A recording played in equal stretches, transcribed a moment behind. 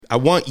I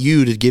want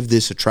you to give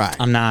this a try.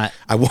 I'm not.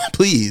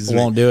 Please. I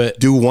won't do it.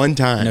 Do one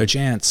time. No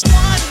chance. One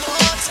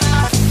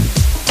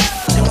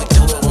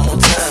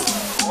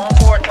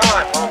more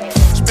time, homie.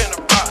 Spin the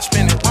rock,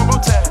 spin it one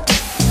more time.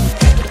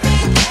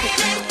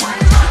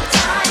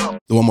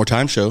 The One More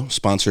Time show,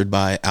 sponsored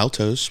by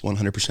Altos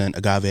 100%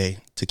 agave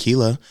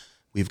tequila.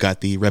 We've got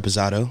the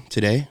Reposado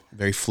today.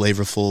 Very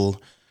flavorful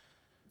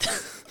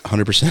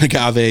 100%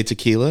 agave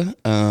tequila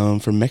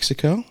from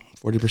Mexico.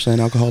 40%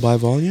 alcohol by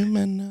volume.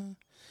 And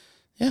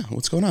yeah,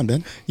 what's going on,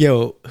 Ben?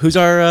 Yo, who's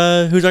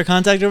our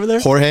contact over there?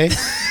 Jorge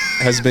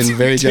has been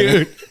very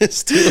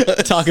generous to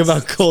us. Talk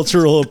about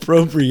cultural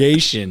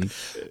appropriation.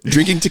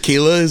 Drinking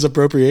tequila is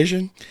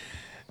appropriation?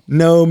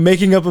 No,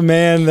 making up a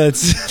man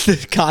that's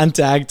the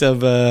contact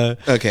of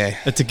Okay.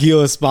 a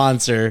tequila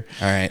sponsor.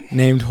 All right.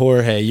 Named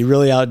Jorge. You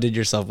really outdid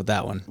yourself with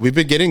that one. We've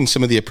been getting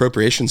some of the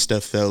appropriation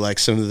stuff, though, like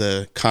some of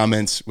the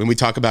comments when we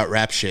talk about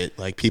rap shit,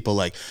 like people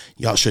like,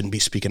 y'all shouldn't be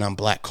speaking on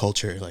black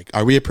culture. Like,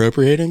 are we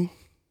appropriating?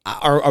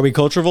 Are we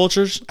culture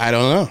vultures? I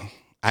don't know.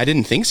 I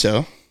didn't think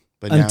so.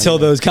 But now, Until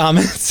those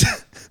comments.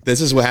 this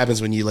is what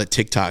happens when you let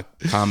TikTok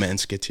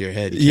comments get to your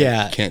head. You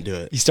can't do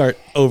it. You start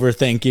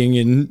overthinking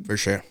and For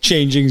sure.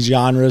 changing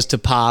genres to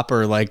pop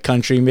or like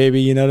country maybe,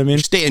 you know what I mean?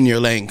 Stay in your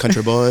lane,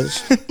 country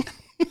boys.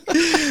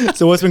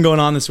 So what's been going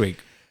on this week?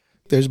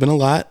 There's been a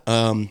lot.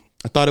 I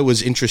thought it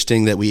was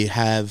interesting that we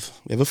have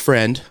a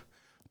friend,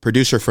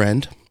 producer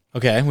friend,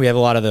 Okay, we have a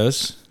lot of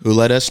those. who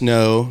let us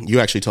know, you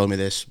actually told me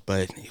this,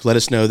 but he let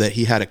us know that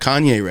he had a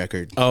Kanye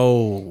record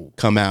Oh,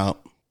 come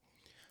out,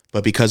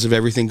 but because of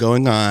everything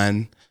going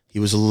on, he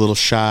was a little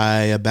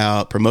shy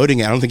about promoting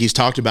it. I don't think he's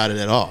talked about it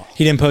at all.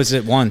 he didn't post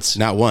it once.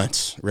 Not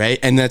once, right?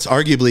 And that's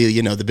arguably,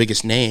 the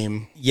biggest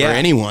name Yeah. for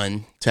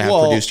anyone to have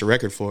Well- produced a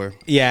record for.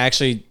 Yeah,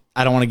 actually,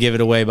 I don't want to give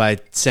it away by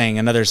saying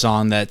another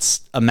song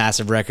that's a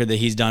massive record that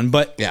he's done.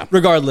 But Yeah.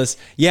 regardless,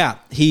 I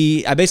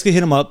basically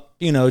hit him up,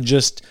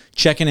 just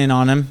checking in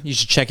on him. You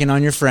should check in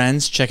on your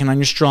friends, checking on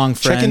your strong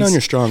friends. Check in on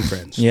your strong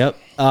friends. Yep.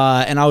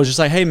 And I was just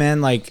like, hey,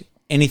 man, like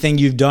anything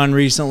you've done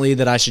recently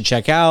that I should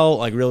check out?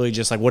 Like really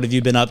just like what have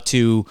you been up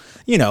to,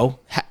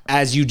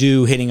 as you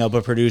do hitting up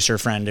a producer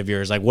friend of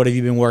yours? Like what have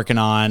you been working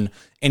on?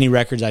 Any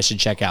records I should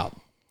check out?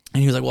 And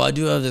he was like, well, I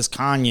do have this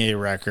Kanye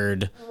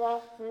record,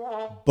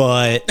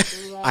 but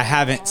I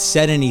haven't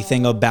said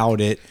anything about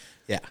it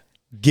Yeah.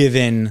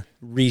 given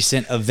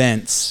recent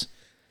events.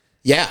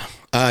 Yeah.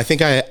 I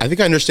think I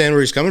understand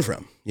where he's coming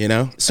from,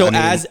 So I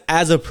mean,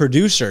 as a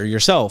producer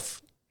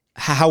yourself,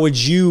 how would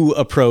you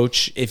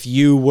approach if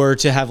you were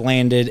to have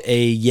landed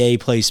a Ye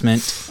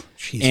placement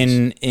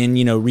Jesus.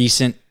 in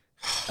recent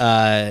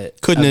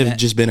couldn't have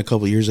just been a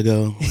couple years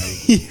ago,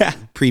 like yeah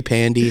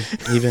pre-Pandy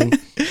even,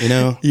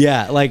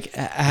 yeah like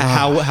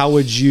how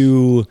would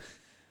you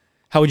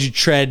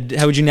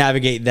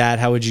navigate that?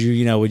 How would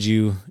you would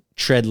you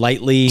tread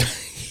lightly?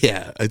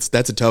 Yeah,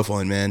 that's a tough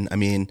one, man. I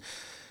mean,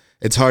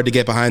 it's hard to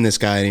get behind this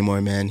guy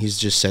anymore, man. He's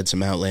just said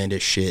some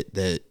outlandish shit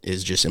that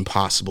is just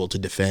impossible to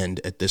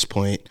defend at this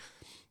point.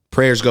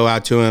 Prayers go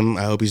out to him.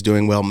 I hope he's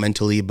doing well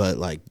mentally, but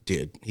like,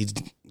 dude,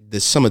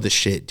 some of the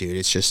shit, dude,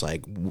 it's just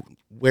like,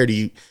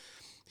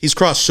 he's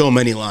crossed so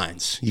many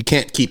lines. You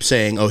can't keep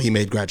saying, oh, he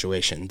made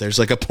Graduation. There's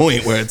like a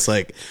point where it's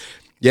like,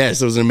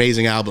 yes, it was an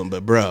amazing album,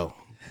 but bro,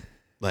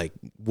 like,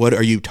 what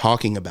are you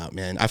talking about,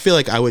 man? I feel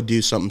like I would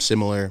do something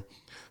similar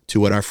to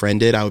what our friend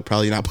did. I would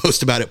probably not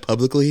post about it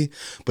publicly,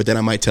 but then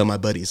I might tell my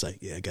buddies like,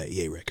 yeah, I got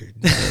Ye record.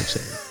 You know what I'm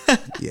saying?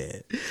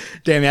 Yeah.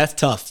 Damn, that's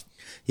tough.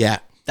 Yeah.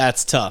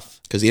 That's tough.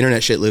 Because the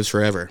internet shit lives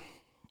forever.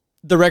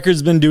 The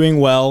record's been doing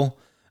well.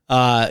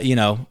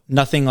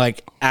 Nothing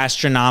like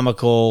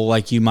astronomical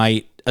like you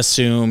might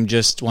assume.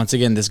 Just once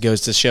again, this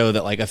goes to show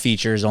that like a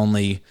feature is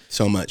only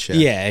So much.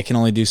 yeah, it can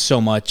only do so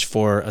much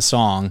for a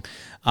song.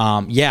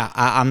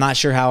 I'm not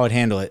sure how I'd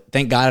handle it.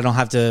 Thank God I don't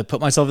have to put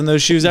myself in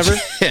those shoes ever.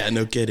 Yeah,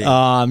 no kidding.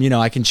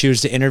 I can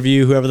choose to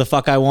interview whoever the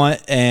fuck I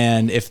want,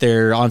 and if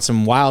they're on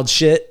some wild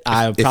shit,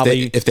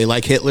 if they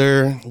like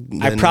Hitler,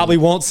 I probably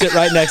won't sit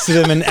right next to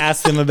them and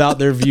ask them about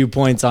their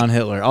viewpoints on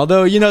Hitler.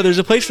 Although, there's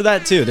a place for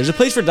that too. There's a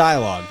place for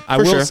dialogue.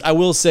 I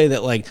will say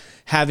that like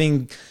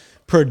having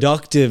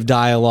productive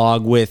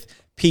dialogue with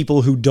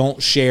people who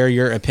don't share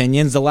your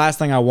opinions, the last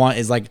thing I want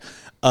is like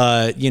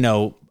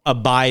a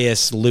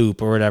bias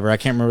loop or whatever. I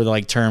can't remember the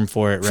like term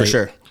for it, right? For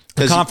sure.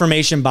 The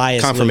confirmation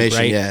bias loop,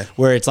 right? Yeah.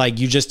 Where it's like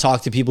you just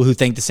talk to people who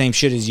think the same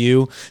shit as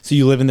you. So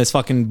you live in this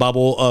fucking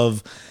bubble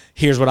of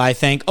here's what I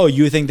think. Oh,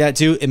 you think that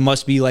too? It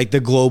must be like the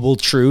global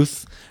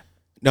truth.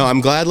 No,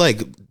 I'm glad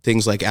like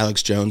things like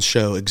Alex Jones'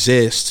 show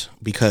exist,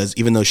 because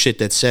even though shit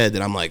that's said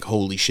that I'm like,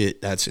 holy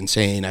shit, that's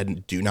insane, I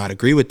do not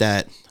agree with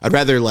that. I'd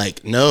rather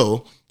like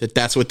know that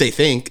that's what they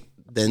think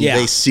than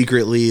they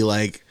secretly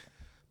like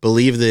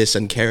believe this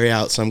and carry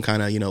out some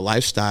kind of,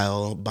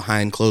 lifestyle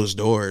behind closed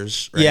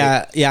doors.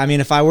 Right? Yeah. I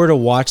mean, if I were to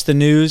watch the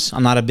news,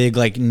 I'm not a big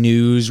like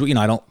news,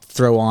 I don't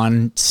throw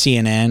on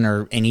CNN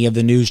or any of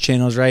the news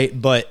channels, right?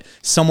 But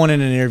someone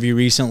in an interview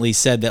recently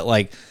said that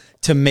like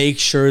to make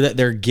sure that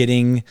they're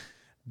getting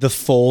the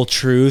full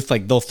truth,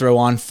 like they'll throw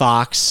on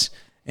Fox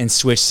and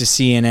switch to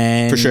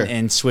CNN For sure.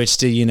 and switch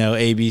to,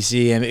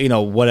 ABC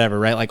and, whatever,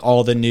 right? Like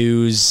all the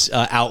news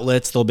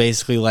outlets, they'll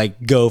basically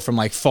like go from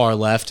like far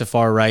left to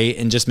far right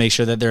and just make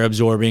sure that they're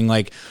absorbing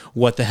like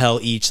what the hell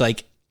each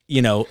like,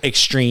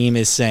 extreme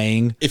is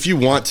saying. If you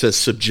want to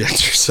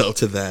subject yourself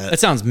to that, That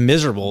sounds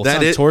miserable. It that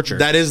sounds is torture.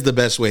 That is the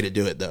best way to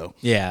do it, though.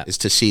 Yeah. Is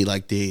to see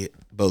like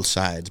both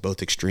sides,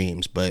 both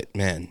extremes. But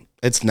man,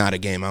 it's not a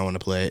game I want to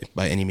play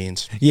by any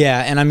means. Yeah,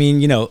 and I mean,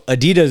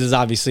 Adidas is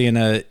obviously in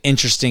an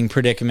interesting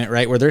predicament,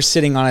 right? Where they're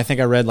sitting on, I think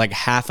I read like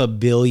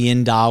 $500 million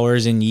in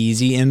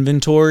Yeezy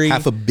inventory.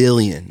 $500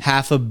 million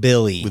Half a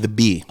billy. with a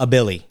B. A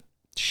billy.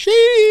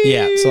 Sheesh.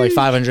 Yeah, so like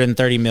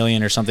 530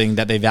 million or something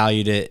that they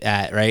valued it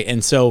at, right?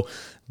 And so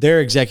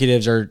their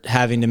executives are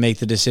having to make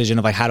the decision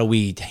of like, how do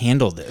we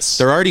handle this?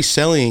 They're already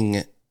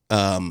selling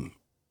some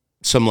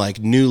like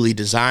newly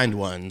designed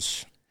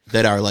ones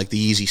that are like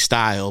the Yeezy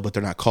style, but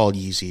they're not called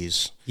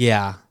Yeezys.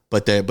 Yeah.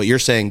 But you're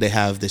saying they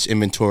have this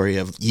inventory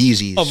of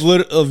Yeezys.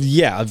 Of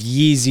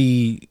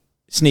Yeezy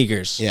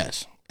sneakers.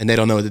 Yes. And they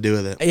don't know what to do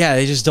with it. Yeah,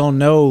 they just don't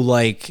know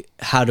like,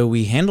 how do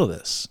we handle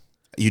this?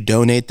 You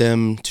donate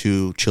them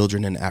to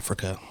children in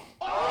Africa.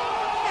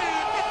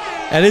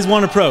 That is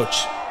one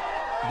approach.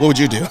 What would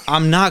you do?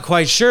 I'm not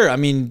quite sure. I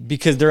mean,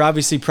 because they're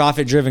obviously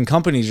profit-driven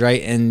companies,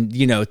 right? And,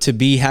 to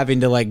be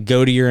having to like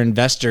go to your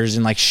investors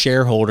and like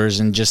shareholders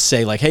and just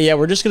say like, hey, yeah,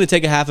 we're just going to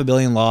take a $500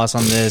 million loss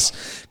on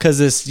this because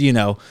this,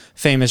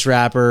 famous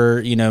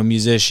rapper,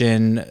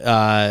 musician,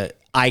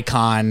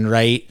 icon,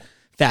 right?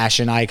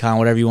 Fashion icon,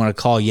 whatever you want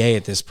to call Ye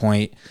at this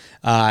point.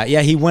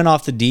 He went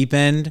off the deep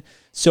end.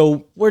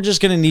 So we're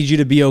just going to need you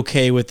to be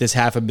okay with this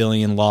 $500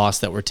 million loss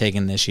that we're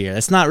taking this year.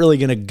 It's not really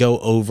going to go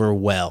over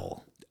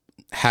well.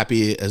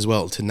 Happy as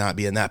well to not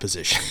be in that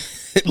position.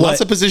 Lots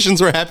of positions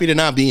we're happy to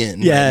not be in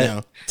right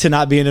now. To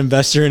not be an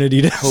investor in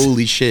Adidas.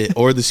 Holy shit.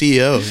 Or the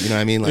CEO. You know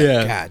what I mean? Like,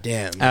 God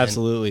damn. Man.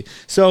 Absolutely.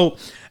 So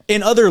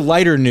in other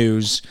lighter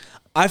news,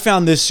 I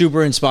found this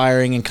super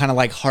inspiring and kind of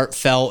like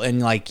heartfelt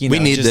and like, we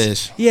need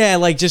this. Yeah,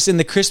 like just in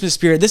the Christmas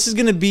spirit. This is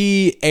going to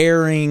be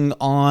airing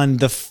on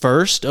the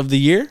 1st of the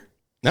year.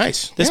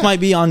 Nice. This might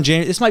be on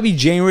This might be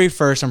January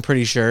 1st, I'm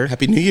pretty sure.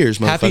 Happy New Year's,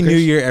 motherfuckers. Happy New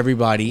Year,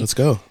 everybody. Let's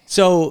go.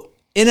 So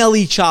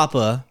NLE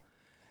Choppa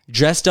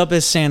dressed up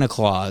as Santa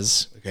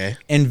Claus. Okay.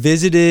 And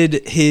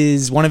visited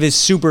one of his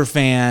super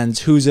fans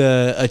who's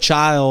a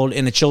child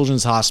in a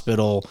children's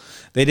hospital.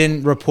 They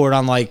didn't report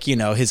on like,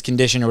 his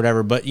condition or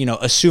whatever, but,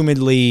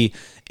 assumedly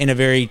in a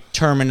very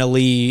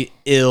terminally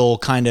ill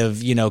kind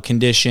of,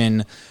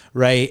 condition,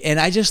 right? And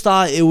I just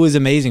thought it was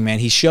amazing, man.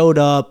 He showed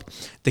up.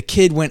 The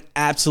kid went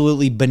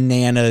absolutely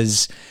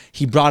bananas.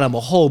 He brought him a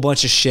whole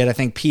bunch of shit. I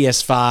think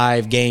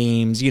PS5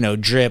 games,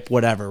 drip,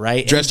 whatever,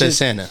 right? Dressed as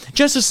Santa.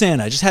 Just as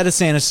Santa. Just had a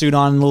Santa suit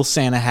on, a little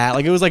Santa hat.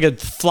 Like it was like a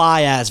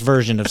fly ass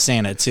version of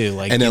Santa too.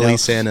 Like NLE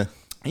Santa.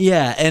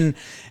 Yeah, and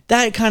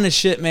that kind of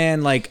shit,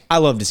 man. Like I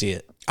love to see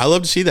it. I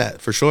love to see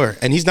that for sure.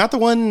 And he's not the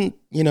one,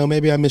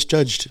 maybe I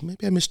misjudged.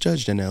 Maybe I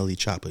misjudged NLE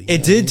Choppa.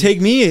 It did take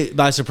me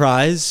by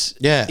surprise.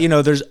 Yeah.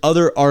 There's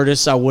other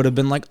artists I would have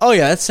been like, oh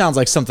yeah, that sounds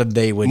like something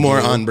they would More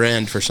do. on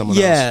brand for someone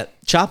else. Yeah,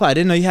 Choppa, I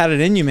didn't know you had it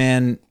in you,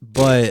 man.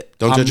 But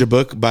Don't judge a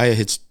book by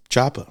its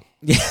Choppa.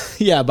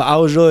 Yeah, but I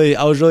was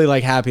really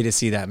like happy to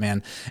see that,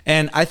 man.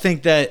 And I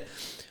think that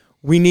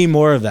we need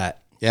more of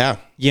that. Yeah.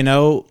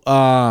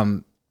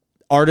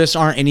 Artists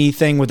aren't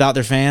anything without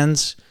their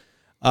fans.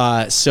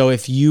 So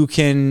if you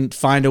can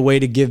find a way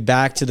to give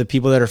back to the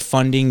people that are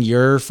funding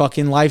your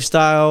fucking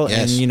lifestyle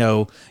Yes.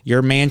 and,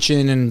 your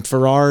mansion and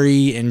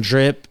Ferrari and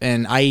drip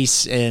and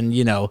ice and,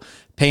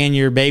 paying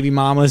your baby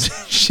mamas,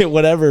 shit,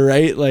 whatever,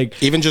 right?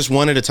 Like Even just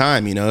one at a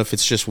time, if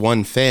it's just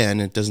one fan,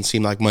 it doesn't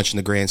seem like much in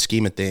the grand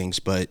scheme of things,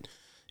 but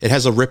it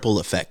has a ripple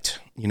effect.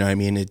 You know what I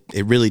mean?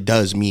 It really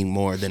does mean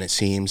more than it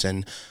seems.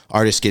 And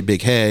artists get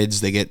big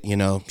heads. They get,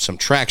 some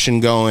traction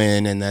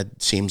going, and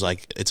that seems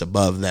like it's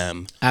above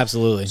them.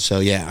 absolutely. So,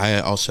 yeah, I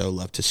also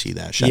love to see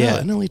that. Shout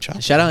out NLE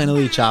Choppa. Shout out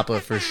NLE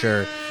Choppa for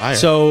sure. Fire.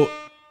 So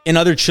in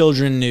other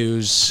children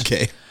news,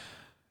 Okay.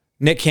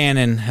 Nick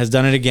Cannon has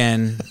done it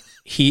again.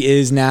 He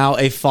is now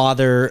a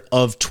father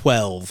of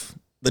 12.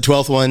 The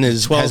 12th one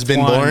has been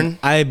one, born?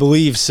 I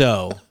believe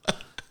so.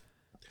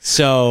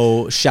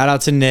 So shout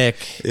out to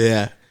Nick.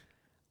 Yeah.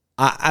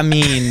 I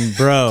mean,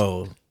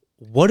 bro,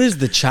 what does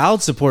the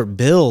child support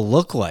bill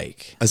look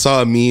like? I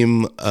saw a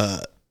meme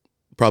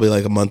probably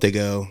like a month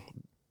ago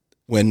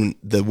when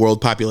the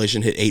world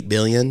population hit 8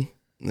 billion.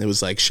 And it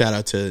was like, shout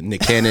out to Nick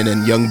Cannon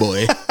and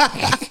Youngboy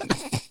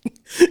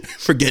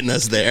for getting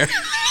us there.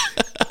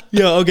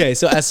 Yo, okay.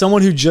 So as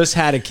someone who just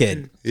had a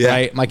kid,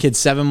 right? My kid's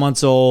 7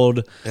 months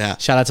old. Yeah.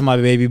 Shout out to my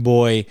baby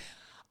boy.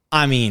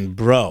 I mean,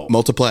 bro.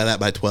 Multiply that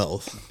by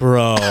 12.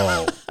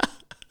 Bro.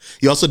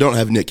 You also don't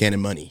have Nick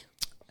Cannon money.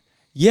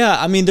 Yeah,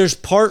 I mean, there's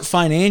part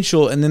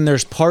financial and then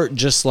there's part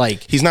just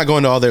like He's not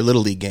going to all their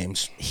Little League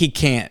games. he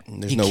can't.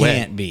 There's he no way.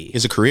 can't be. He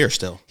has a career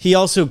still. He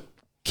also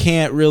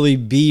can't really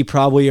be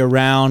probably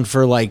around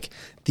for like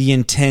the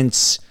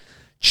intense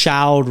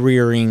child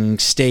rearing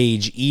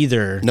stage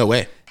either. No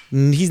way.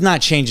 He's not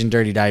changing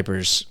dirty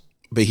diapers.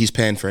 But he's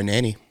paying for a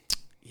nanny.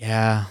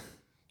 Yeah.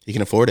 He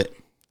can afford it.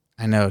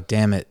 I know,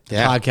 damn it. The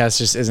Yeah. podcast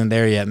just isn't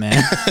there yet,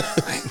 man.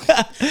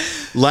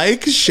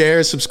 Like,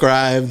 share,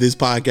 subscribe this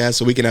podcast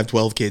so we can have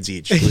 12 kids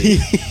each,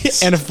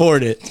 please. And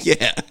afford it.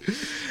 Yeah.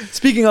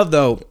 Speaking of,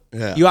 though,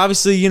 Yeah. you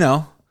obviously,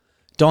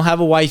 don't have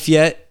a wife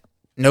yet,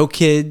 no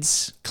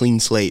kids. Clean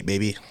slate,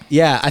 baby.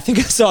 Yeah, I think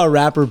I saw a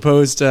rapper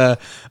post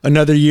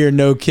another year,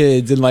 no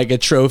kids, and like a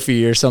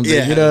trophy or something.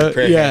 Yeah,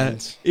 prayer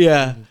hands.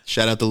 Yeah.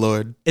 Shout out the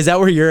Lord. Is that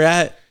where you're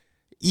at?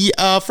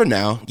 Yeah, for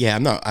now. Yeah,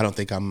 I don't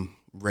think I'm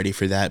ready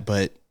for that,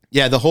 but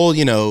yeah, the whole,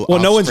 Well,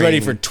 no one's ready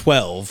for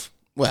 12.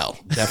 Well,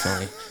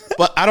 definitely.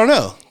 But I don't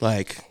know.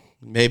 Like,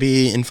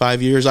 maybe in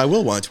 5 years I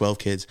will want 12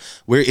 kids.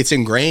 It's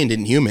ingrained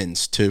in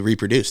humans to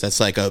reproduce. That's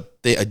like a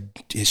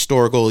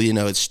historical,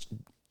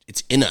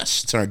 it's in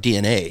us. It's in our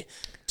DNA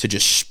to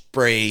just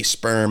spray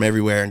sperm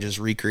everywhere and just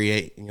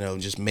recreate,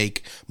 just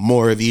make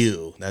more of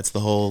you. That's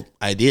the whole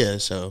idea.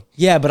 So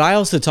Yeah, but I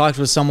also talked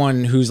with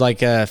someone who's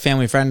like a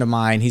family friend of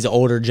mine. He's an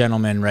older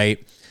gentleman,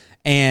 right?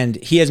 And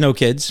he has no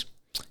kids.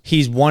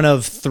 He's one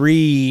of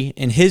 3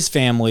 in his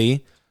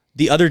family.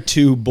 The other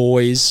 2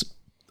 boys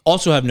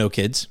also have no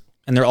kids,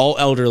 and they're all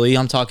elderly.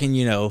 I'm talking,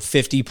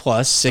 50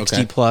 plus, 60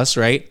 Okay. plus,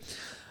 right?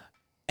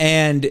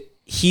 And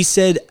he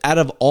said out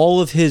of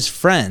all of his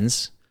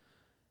friends,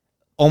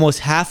 almost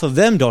half of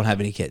them don't have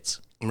any kids.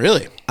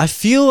 really, I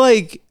feel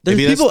like there's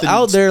Maybe that's people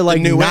out there the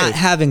like new not wave.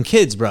 having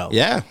kids, bro.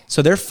 yeah.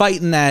 So they're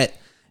fighting that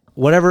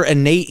whatever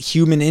innate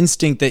human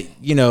instinct that,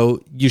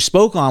 you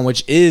spoke on,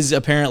 which is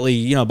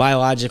apparently,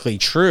 biologically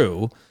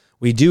true.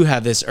 We do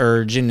have this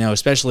urge,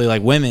 especially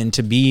like women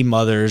to be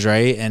mothers,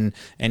 right? And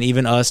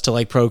even us to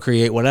like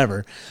procreate,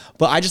 whatever.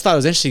 But I just thought it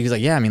was interesting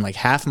because like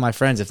half of my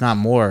friends, if not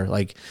more,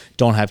 like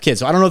don't have kids.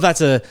 So I don't know if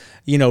that's a,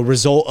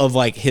 result of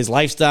like his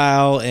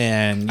lifestyle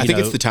and I think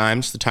it's the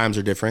times. The times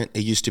are different.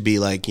 It used to be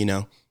like,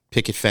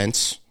 picket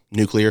fence,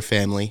 nuclear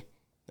family,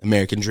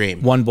 American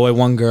dream. one boy,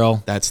 one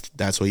girl. That's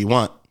what you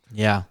want.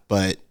 Yeah.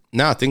 But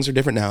no, things are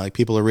different now. Like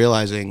people are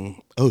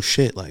realizing, oh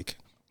shit, like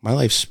my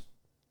life's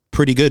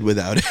pretty good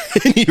without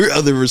any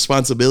other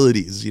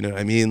responsibilities. You know what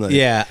I mean? Like,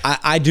 Yeah,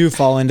 I do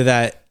fall into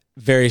that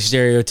very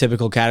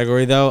stereotypical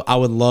category, though. I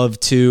would love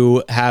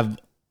to have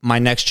my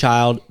next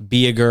child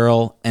be a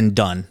girl and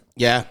done.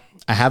 yeah.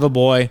 I have a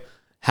boy,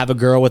 have a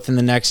girl within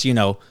the next,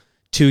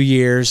 2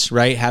 years,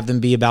 right? Have them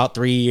be about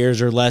 3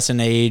 years or less in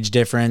age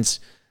difference.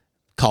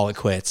 Call it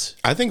quits.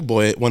 I think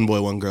one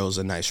boy, one girl is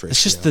a nice ratio.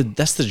 It's just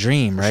that's the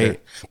dream, right? Sure.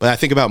 But I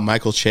think about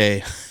Michael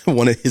Che,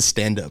 one of his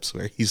stand-ups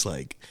where he's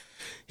like,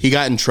 he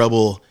got in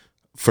trouble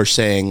for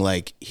saying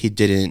like he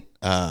didn't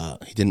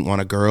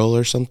want a girl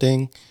or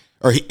something,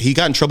 or he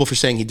got in trouble for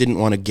saying he didn't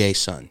want a gay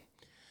son,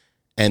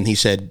 and he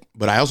said,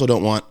 but I also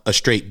don't want a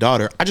straight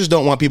daughter. I just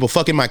don't want people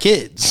fucking my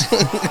kids.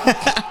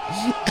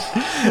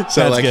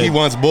 So like good. he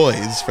wants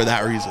boys for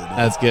that reason.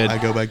 That's good. I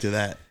go back to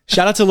that.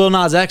 Shout out to Lil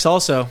Nas X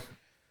also.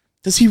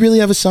 Does he really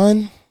have a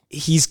son?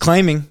 He's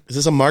claiming Is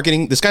this a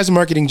marketing? This guy's a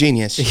marketing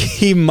genius.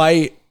 he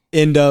might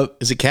end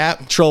up Is it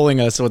cap? trolling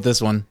us with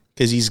this one.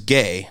 Because he's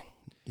gay.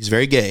 He's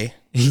very gay.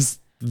 He's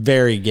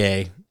very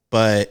gay.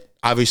 But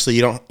obviously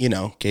you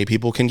don't, gay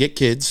people can get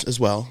kids as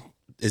well.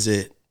 Is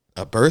it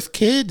a birth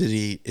kid? Is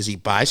he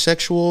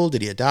bisexual?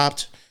 Did he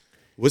adopt?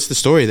 What's the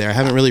story there? I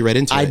haven't really read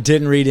into I it.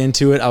 didn't read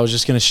into it. I was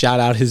just going to shout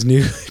out his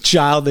new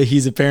child that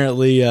he's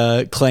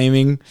apparently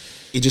claiming.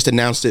 He just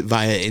announced it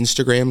via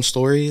Instagram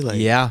story. Like,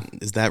 Yeah.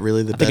 Is that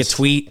really the I think a best?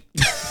 tweet.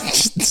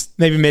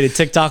 Maybe made a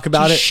TikTok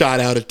about it. Shot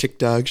out a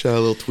TikTok, shot a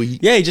little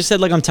tweet. Yeah, he just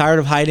said like I'm tired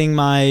of hiding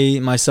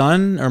my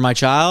son or my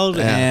child,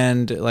 Yeah.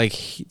 and like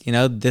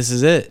this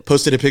is it.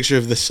 Posted a picture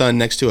of the son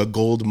next to a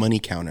gold money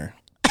counter.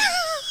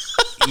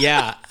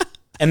 Yeah.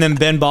 And then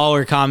Ben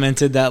Baller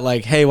commented that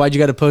like, hey, why'd you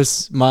got to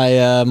post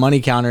my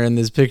money counter in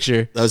this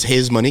picture? That was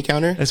his money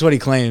counter. That's what he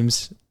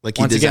claims. Like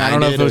he Once again, I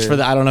don't know designed if it was it, for or-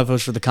 the I don't know if it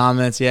was for the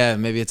comments. Yeah,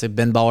 maybe it's a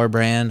Ben Baller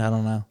brand. I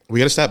don't know. We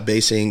got to stop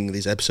basing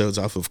these episodes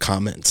off of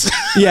comments.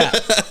 Yeah,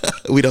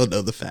 We don't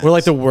know the facts. we're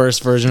like the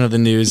worst version of the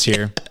news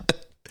here,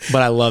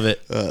 but I love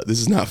it. This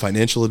is not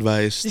financial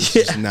advice. This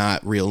is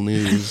not real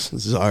news.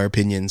 This is our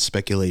opinion,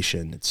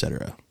 speculation,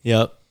 etc.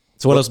 Yep.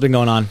 So what else has been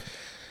going on?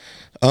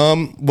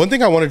 One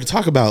thing I wanted to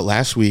talk about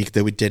last week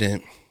that we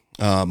didn't,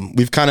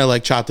 we've kind of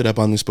like chopped it up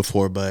on this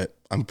before, but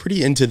I'm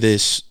pretty into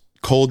this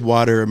cold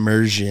water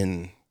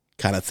immersion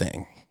kind of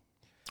thing.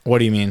 What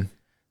do you mean?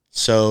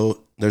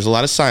 So there's a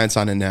lot of science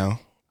on it now.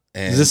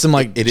 And Is this some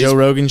like it Joe is-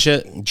 Rogan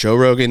shit? Joe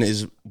Rogan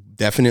is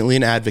definitely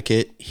an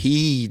advocate.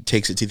 He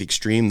takes it to the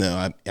extreme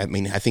though. I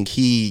mean, I think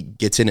he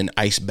gets in an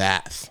ice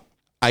bath,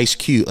 ice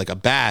cube, like a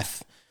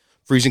bath,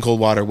 freezing cold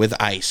water with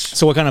ice.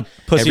 So what kind of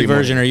pussy Every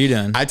version morning. are you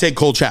doing? I take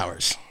cold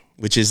showers,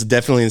 which is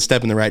definitely a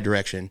step in the right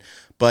direction.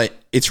 But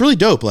it's really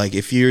dope. Like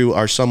if you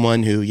are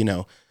someone who,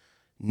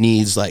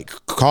 needs like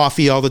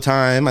coffee all the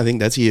time, I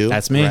think that's you.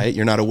 That's me. Right?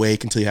 You're not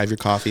awake until you have your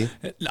coffee.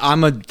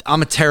 I'm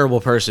a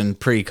terrible person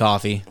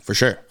pre-coffee. For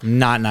sure.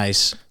 Not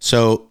nice.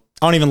 So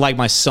I don't even like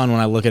my son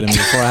when I look at him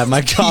before I have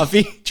my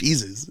coffee.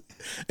 Jesus.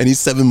 And he's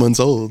 7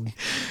 months old.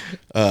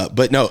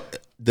 But no,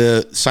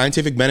 the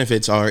scientific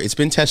benefits are, it's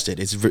been tested.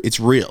 It's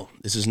real.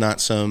 This is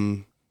not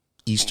some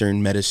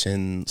Eastern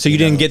medicine. So you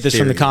didn't get this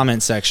from the theory.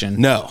 comment section?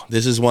 No,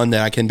 this is one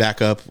that I can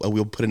back up.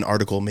 We'll put an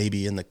article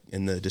maybe in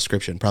the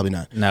description. Probably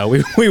not. No,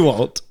 we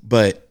won't.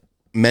 But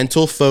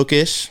mental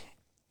focus,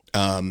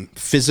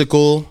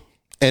 physical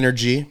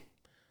energy,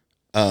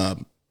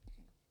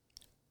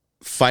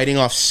 fighting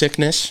off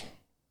sickness.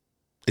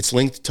 It's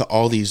linked to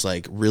all these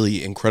like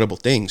really incredible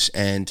things,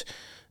 and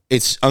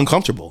it's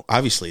uncomfortable.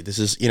 Obviously, this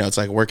is, it's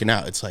like working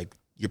out. It's like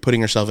you're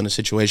putting yourself in a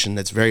situation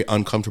that's very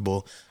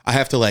uncomfortable. I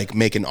have to like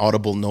make an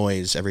audible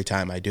noise every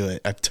time I do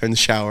it. I turn the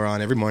shower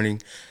on every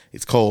morning.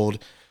 It's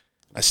cold.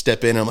 I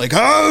step in. I'm like,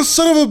 oh,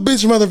 son of a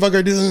bitch,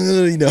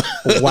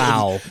 motherfucker.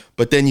 Wow.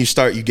 But then you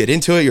get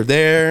into it. You're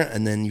there,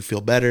 and then you feel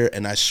better.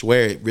 And I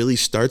swear, it really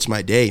starts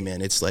my day,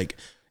 man. It's like,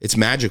 it's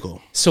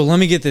magical. So let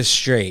me get this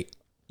straight.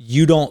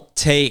 You don't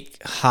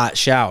take hot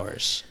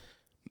showers?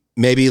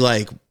 Maybe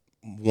like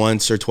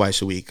once or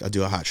twice a week, I'll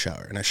do a hot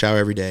shower, and I shower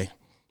every day.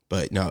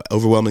 But no,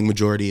 overwhelming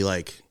majority,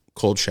 like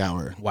cold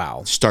shower.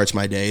 Wow. Starts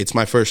my day. It's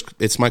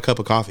my cup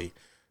of coffee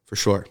for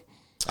sure.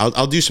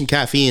 I'll do some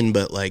caffeine,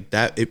 but like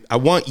that, I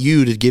want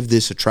you to give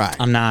this a try.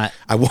 I'm not.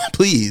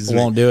 Please. I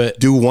won't do it.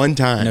 Do one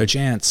time. No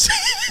chance.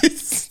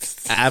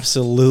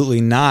 Absolutely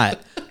not.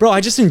 Bro,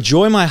 I just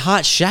enjoy my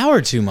hot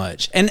shower too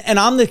much. And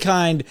I'm the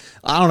kind,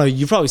 I don't know,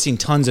 you've probably seen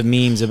tons of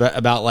memes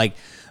about like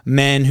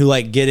men who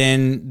like get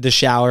in the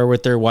shower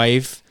with their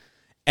wife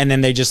and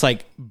then they just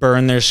like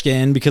burn their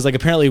skin because like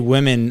apparently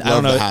women, Love I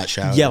don't know. the hot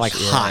showers. Yeah, like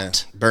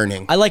hot.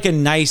 Burning. I like a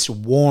nice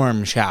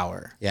warm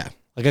shower. Yeah.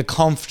 Like a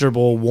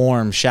comfortable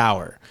warm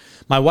shower.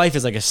 My wife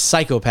is like a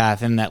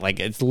psychopath in that like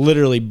it's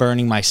literally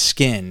burning my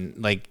skin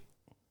like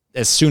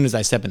as soon as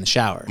I step in the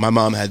shower. My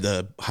mom had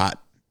the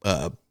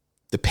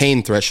the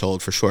pain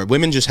threshold for sure.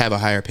 Women just have a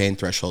higher pain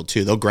threshold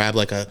too. They'll grab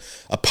like a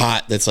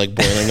pot that's like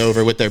boiling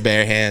over with their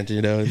bare hand,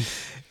 and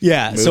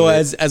Yeah. So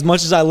it. as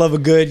much as I love a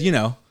good,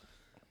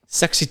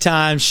 sexy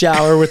time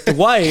shower with the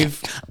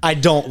wife, I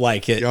don't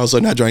like it you're also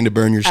not trying to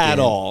burn your skin at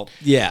all.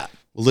 Yeah.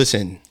 Well,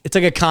 listen, It's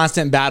like a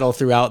constant battle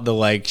throughout the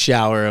like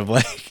shower of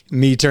like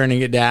me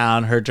turning it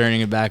down, her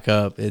turning it back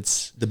up.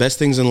 It's the best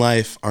things in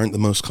life aren't the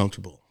most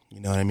comfortable. You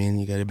know what I mean?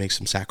 You got to make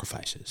some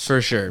sacrifices.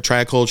 for sure.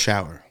 Try a cold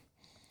shower.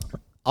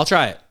 I'll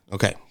try it.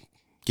 Okay.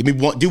 Give me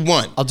one. Do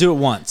one. I'll do it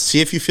once. See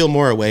if you feel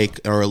more awake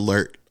or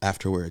alert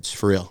afterwards.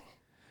 For real.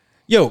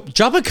 Yo,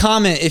 drop a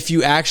comment if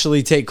you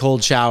actually take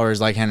cold showers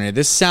like Henry.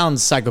 This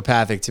sounds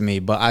psychopathic to me,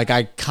 but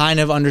I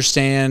kind of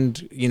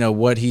understand,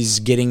 what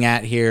he's getting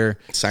at here.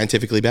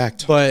 Scientifically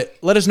backed. But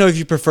let us know if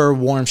you prefer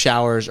warm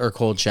showers or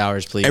cold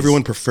showers, please.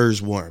 Everyone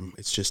prefers warm.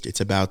 It's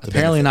about the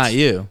Apparently benefits. not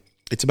you.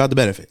 It's about the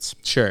benefits.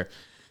 Sure.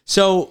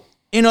 So,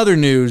 in other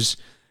news,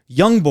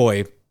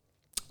 YoungBoy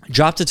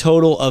dropped a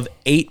total of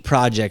 8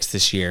 projects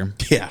this year,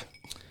 Yeah.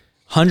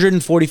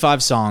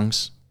 145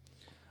 songs,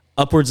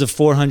 upwards of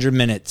 400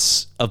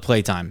 minutes of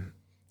playtime.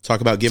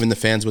 Talk about giving the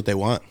fans what they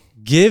want.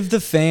 Give the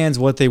fans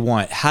what they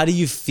want. How do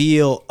you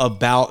feel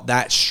about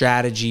that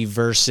strategy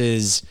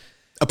versus,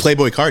 A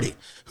Playboy Cardi,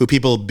 who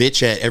people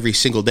bitch at every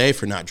single day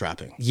for not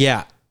dropping.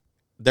 yeah,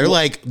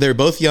 They're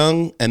both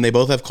young and they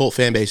both have cult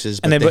fan bases,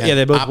 but and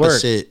they both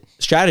opposite. work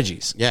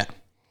strategies. Yeah.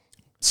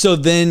 So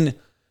then,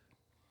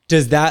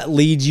 does that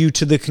lead you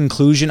to the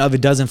conclusion of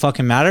it doesn't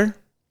fucking matter?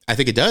 I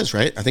think it does,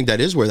 right? I think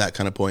that is where that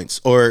kind of points.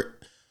 Or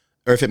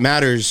if it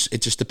matters,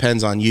 it just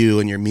depends on you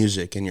and your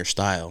music and your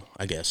style,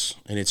 I guess.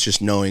 And it's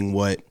just knowing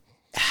what,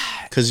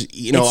 because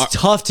It's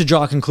tough to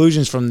draw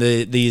conclusions from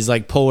these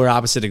like polar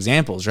opposite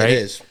examples, right? it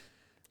is.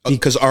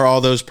 Because are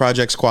all those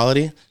projects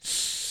quality?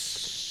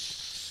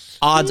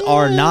 Odds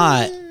are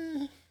not.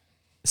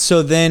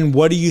 So then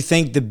what do you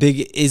think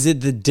is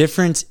it the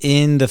difference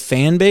in the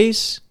fan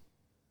base?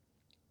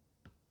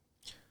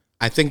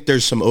 I think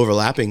there's some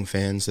overlapping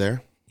fans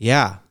there.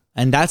 Yeah.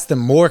 And that's the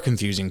more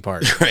confusing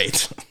part.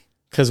 Right.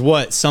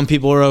 Because some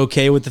people are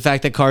okay with the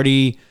fact that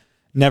Cardi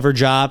never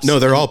drops. No,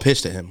 they're all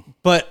pissed at him.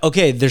 But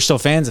okay, they're still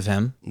fans of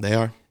him. They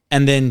are.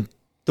 And then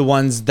the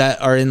ones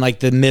that are in like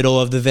the middle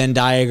of the Venn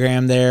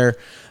diagram they're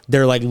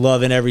like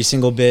loving every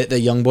single bit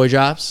that YoungBoy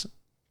drops.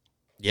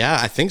 Yeah,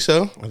 I think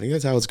so. I think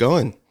that's how it's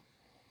going.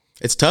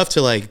 It's tough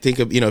to like think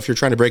of, if you're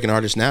trying to break an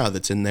artist now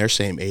that's in their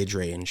same age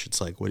range,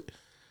 it's like,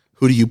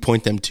 who do you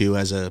point them to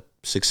as a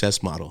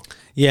success model?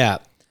 Yeah.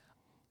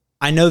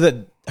 I know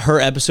that her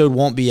episode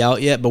won't be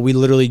out yet, but we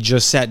literally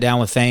just sat down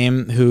with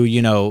Fame, who,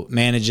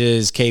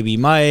 manages KB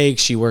Mike.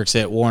 She works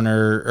at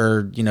Warner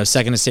or,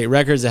 Second Estate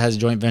Records that has a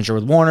joint venture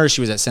with Warner.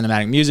 She was at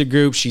Cinematic Music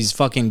Group. She's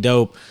fucking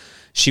dope.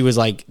 She was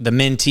like the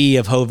mentee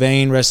of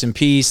Hovain, rest in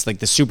peace, like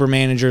the super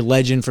manager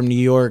legend from New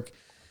York.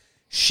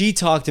 She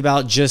talked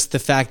about just the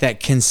fact that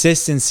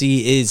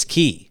consistency is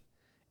key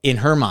in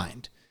her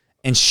mind.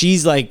 And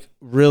she's like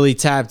really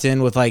tapped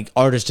in with like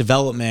artist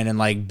development and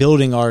like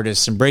building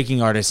artists and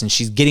breaking artists, and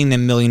she's getting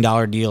them $1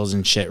 million deals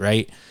and shit,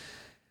 right?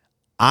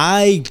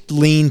 I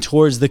lean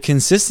towards the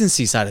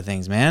consistency side of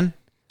things, man.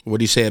 What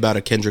do you say about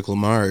a Kendrick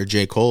Lamar or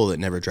J. Cole that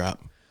never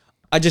dropped?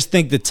 I just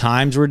think the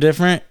times were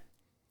different.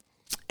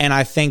 And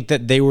I think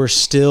that they were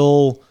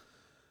still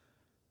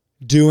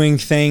doing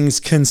things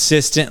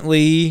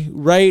consistently,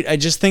 right? I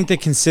just think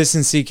that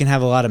consistency can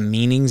have a lot of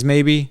meanings,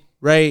 maybe,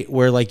 right?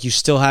 Where like you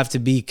still have to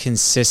be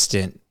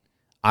consistent,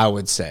 I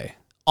would say.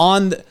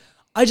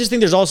 I just think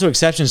there's also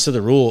exceptions to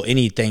the rule,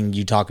 anything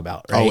you talk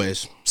about, right?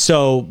 Always.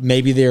 So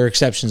maybe there are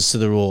exceptions to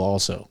the rule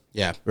also.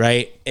 Yeah.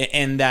 Right.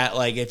 And that,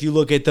 like, if you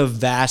look at the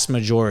vast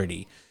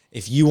majority,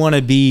 if you want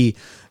to be,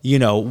 you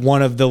know,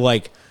 one of the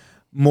like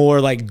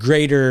more like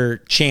greater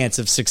chance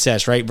of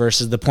success, right,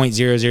 versus the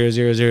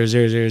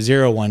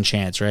 0.00000001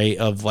 chance, right,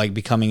 of like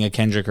becoming a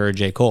Kendrick or a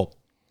J. Cole.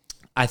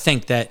 I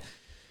think that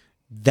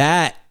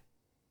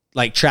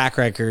like track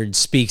record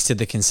speaks to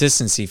the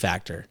consistency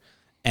factor,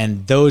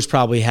 and those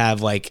probably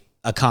have like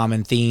a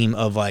common theme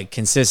of like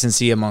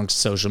consistency amongst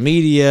social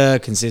media,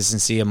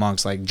 consistency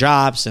amongst like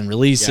drops and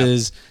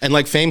releases. Yeah. And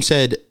like Fame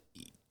said,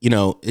 you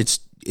know, it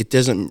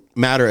doesn't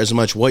matter as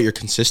much what you're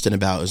consistent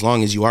about as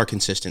long as you are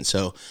consistent.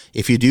 So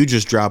if you do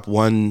just drop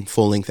one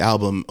full-length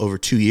album over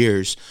 2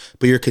 years,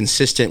 but you're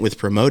consistent with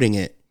promoting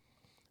it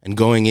and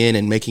going in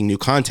and making new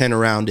content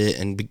around it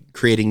and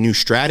creating new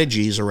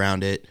strategies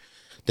around it,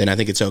 then I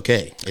think it's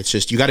okay. It's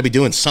just, you got to be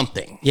doing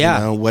something. Yeah.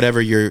 You know, whatever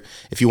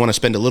if you want to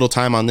spend a little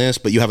time on this,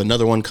 but you have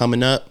another one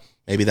coming up,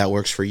 maybe that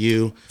works for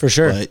you. For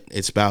sure. But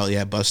it's about,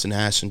 busting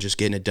ass and just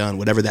getting it done,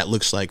 whatever that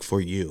looks like for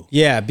you.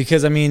 Yeah,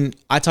 because I mean,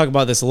 I talk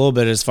about this a little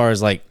bit as far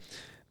as like,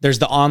 there's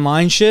the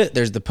online shit,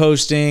 there's the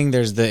posting,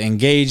 there's the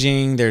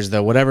engaging, there's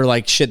the whatever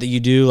like shit that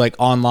you do like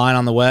online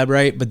on the web,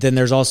 right? But then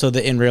there's also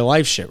the in real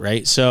life shit,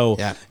 right? So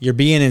you're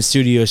being in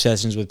studio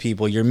sessions with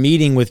people, you're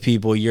meeting with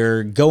people,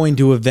 you're going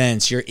to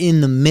events, you're in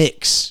the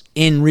mix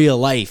in real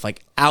life,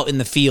 like out in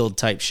the field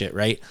type shit,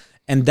 right?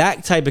 And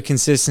that type of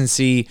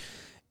consistency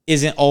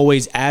isn't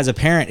always as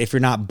apparent if you're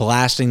not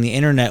blasting the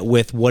internet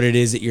with what it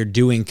is that you're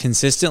doing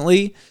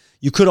consistently.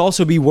 You could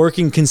also be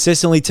working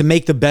consistently to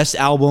make the best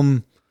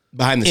album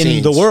behind the in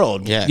scenes the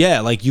world. Yeah,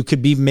 like you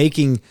could be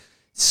making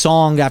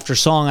song after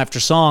song after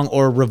song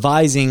or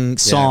revising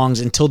songs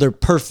until they're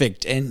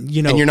perfect, and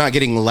you know, and you're not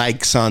getting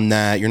likes on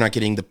that, you're not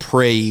getting the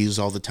praise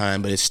all the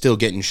time, but it's still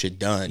getting shit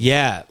done.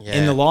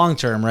 In the long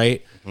term,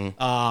 right?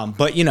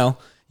 But you know,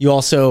 you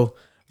also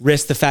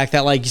risk the fact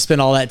that like you spend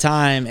all that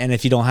time, and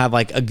if you don't have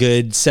like a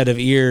good set of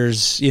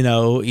ears, you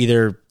know,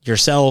 either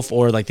yourself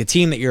or like the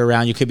team that you're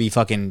around, you could be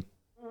fucking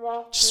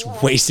just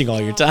wasting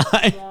all your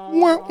time.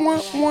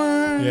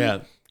 Yeah.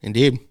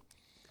 Indeed.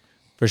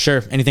 For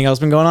sure. Anything else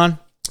been going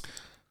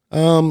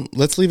on?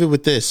 Let's leave it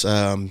with this.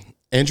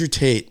 Andrew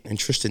Tate and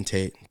Tristan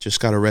Tate just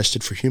got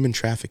arrested for human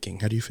trafficking.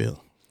 How do you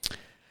feel?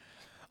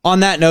 On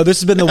that note, this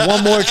has been the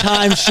One More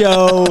Time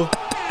show.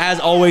 As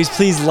always,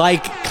 please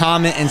like,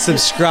 comment, and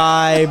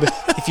subscribe.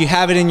 If you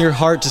have it in your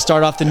heart to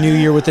start off the new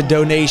year with a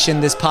donation,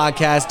 this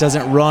podcast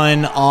doesn't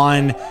run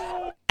on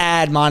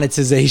ad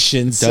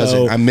monetization.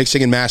 So I'm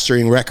mixing and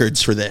mastering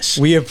records for this.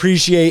 We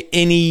appreciate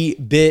any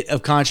bit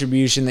of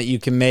contribution that you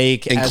can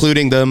make,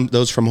 including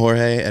those from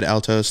Jorge at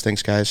Altos.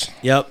 Thanks, guys.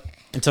 Yep.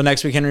 Until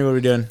next week, Henry, what are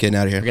we doing? Getting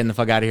out of here. We're getting the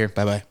fuck out of here.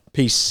 Bye-bye.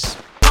 Peace.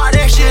 Pop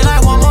that shit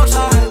like one more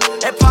time.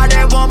 They pop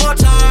that one more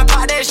time.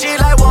 Pop that shit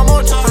like one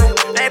more time.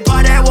 They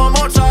pop that one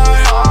more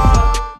time.